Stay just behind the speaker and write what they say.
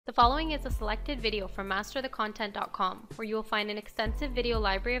The following is a selected video from masterthecontent.com, where you will find an extensive video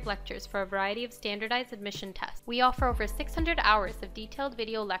library of lectures for a variety of standardized admission tests. We offer over 600 hours of detailed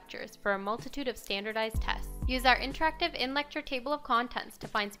video lectures for a multitude of standardized tests. Use our interactive in-lecture table of contents to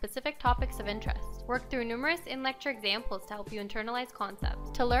find specific topics of interest. Work through numerous in-lecture examples to help you internalize concepts.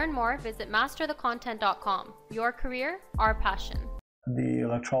 To learn more, visit masterthecontent.com. Your career, our passion. The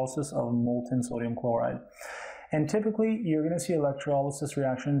electrolysis of molten sodium chloride. And typically, you're going to see electrolysis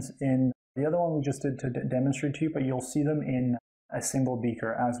reactions in the other one we just did to demonstrate to you, but you'll see them in a single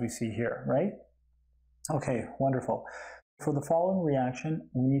beaker as we see here, right? Okay, wonderful. For the following reaction,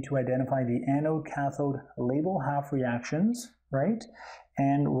 we need to identify the anode, cathode, label half reactions, right?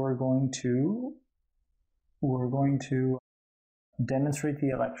 And we're going to demonstrate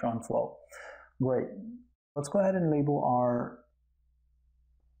the electron flow. Great. Let's go ahead and label our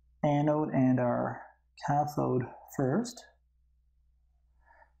anode and our cathode first.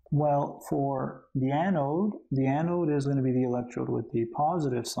 Well, for the anode is going to be the electrode with the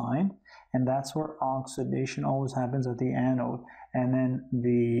positive sign, and that's where oxidation always happens at the anode. And then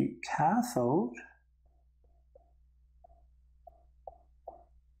the cathode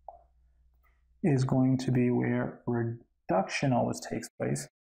is going to be where reduction always takes place,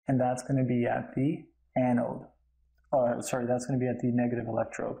 and that's going to be at the anode. That's going to be at the negative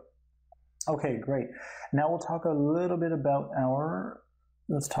electrode. Okay, great. Now we'll talk a little bit about our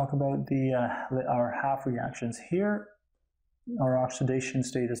half reactions. Here, our oxidation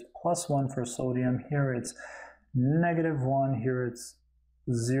state is +1 for sodium. Here it's -1. Here it's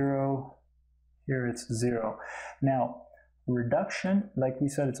 0. Here it's 0. Now, reduction, like we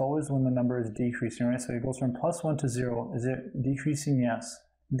said, it's always when the number is decreasing, right? So it goes from +1 to 0. Is it decreasing? Yes.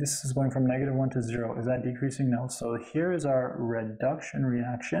 This is going from -1 to 0. Is that decreasing? No. So here is our reduction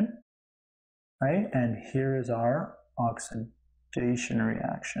reaction. Right? And here is our oxidation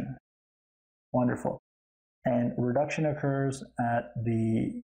reaction. Wonderful. And reduction occurs at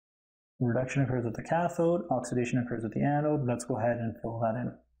the cathode, oxidation occurs at the anode. Let's go ahead and fill that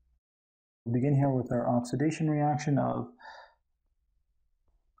in. We'll begin here with our oxidation reaction of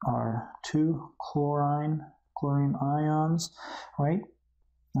our two chlorine ions, right?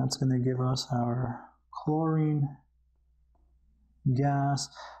 That's going to give us our chlorine gas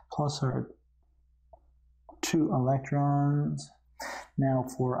plus our 2 electrons. Now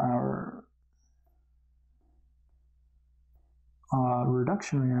for our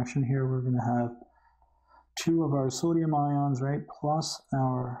reduction reaction here, we're going to have 2 of our sodium ions, right, plus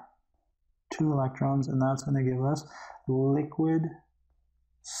our 2 electrons, and that's going to give us liquid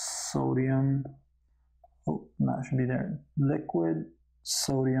sodium, that should be there, liquid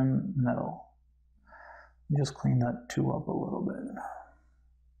sodium metal. Just clean that 2 up a little bit.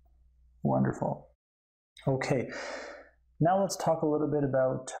 Wonderful. Okay, now let's talk a little bit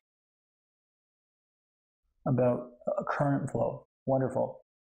about current flow. Wonderful.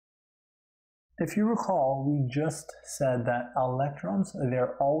 If you recall, we just said that electrons,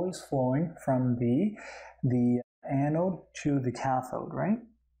 they're always flowing from the anode to the cathode, right?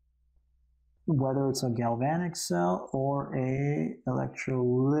 Whether it's a galvanic cell or a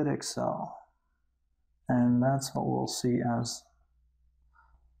electrolytic cell. And that's what we'll see as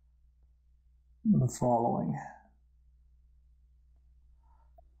the following.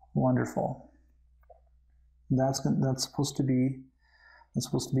 Wonderful. That's supposed to be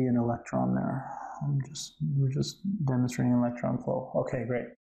an electron there. We're just demonstrating electron flow. Okay, great.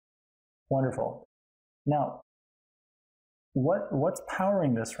 Wonderful. Now, what's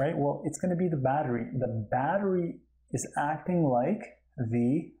powering this, right? Well, it's going to be the battery. The battery is acting like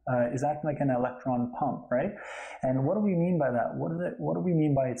an electron pump, right? And what do we mean by that? What do we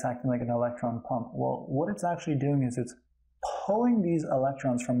mean by it's acting like an electron pump? Well, what it's actually doing is it's pulling these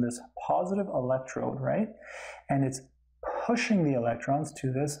electrons from this positive electrode, right? And it's pushing the electrons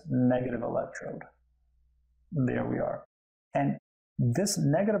to this negative electrode. There we are. And this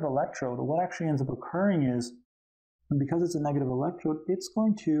negative electrode, what actually ends up occurring is, because it's a negative electrode, it's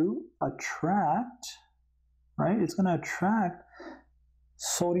going to attract, right? It's going to attract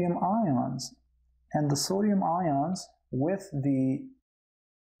sodium ions, and the sodium ions with the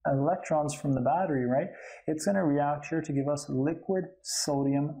electrons from the battery, right? It's going to react here to give us liquid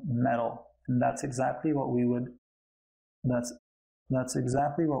sodium metal, and that's exactly what we would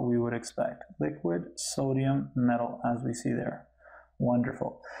expect. Liquid sodium metal, as we see there.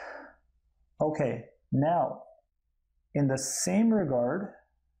 Wonderful. Okay, now in the same regard,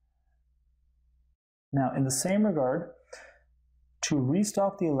 to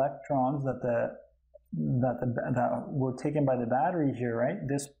restock the electrons that were taken by the battery here, right?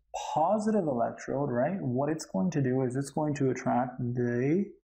 This positive electrode, right? What it's going to do is it's going to attract the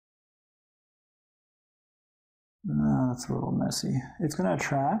That's a little messy. It's going to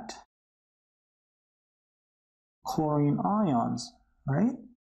attract chlorine ions, right?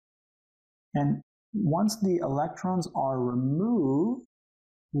 And once the electrons are removed,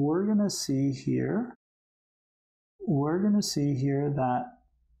 we're going to see here that we're going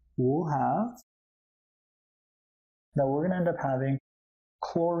to end up having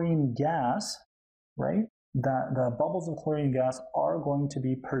chlorine gas, right? That the bubbles of chlorine gas are going to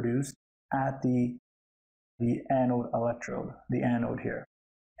be produced at the anode electrode, the anode here.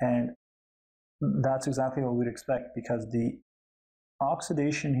 And that's exactly what we'd expect, because the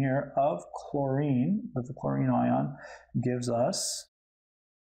oxidation here of chlorine, of the chlorine ion,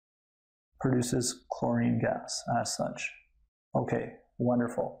 produces chlorine gas as such. Okay,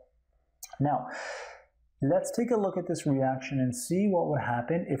 wonderful. Now, let's take a look at this reaction and see what would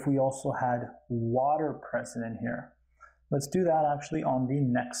happen if we also had water present in here. Let's do that actually on the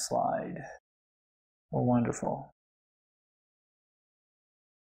next slide. Oh, wonderful.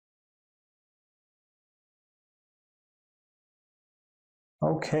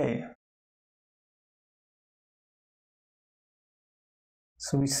 Okay.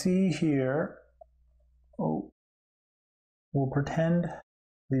 So we see here, we'll pretend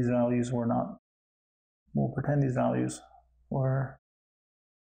these values are not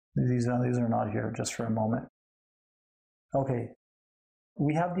here just for a moment. Okay,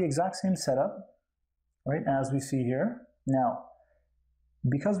 we have the exact same setup, right, as we see here. Now,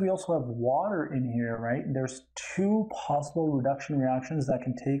 because we also have water in here, right, there's two possible reduction reactions that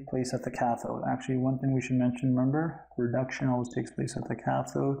can take place at the cathode. Actually, one thing we should mention, remember, reduction always takes place at the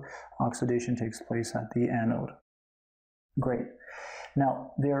cathode, oxidation takes place at the anode. Great.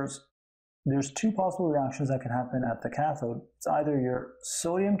 Now, there's two possible reactions that can happen at the cathode. It's either your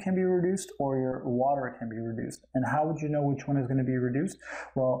sodium can be reduced or your water can be reduced. And how would you know which one is going to be reduced?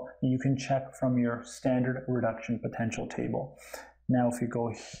 Well, you can check from your standard reduction potential table. Now, if you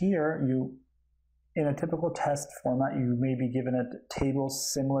go here, in a typical test format, you may be given a table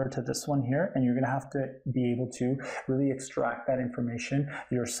similar to this one here, and you're going to have to be able to really extract that information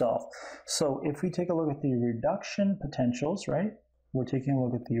yourself. So if we take a look at the reduction potentials, right? We're taking a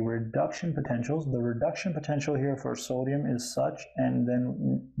look at the reduction potentials. The reduction potential here for sodium is such, and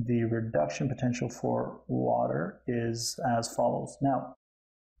then the reduction potential for water is as follows. Now,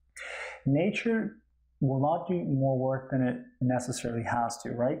 nature will not do more work than it necessarily has to,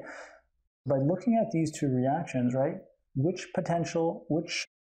 right? By looking at these two reactions, right, which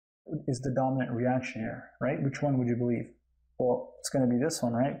is the dominant reaction here, right? Which one would you believe? Well, it's going to be this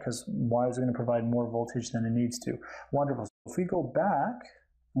one, right? Because why is it going to provide more voltage than it needs to? Wonderful. So if we go back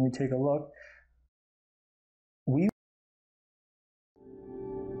and we take a look,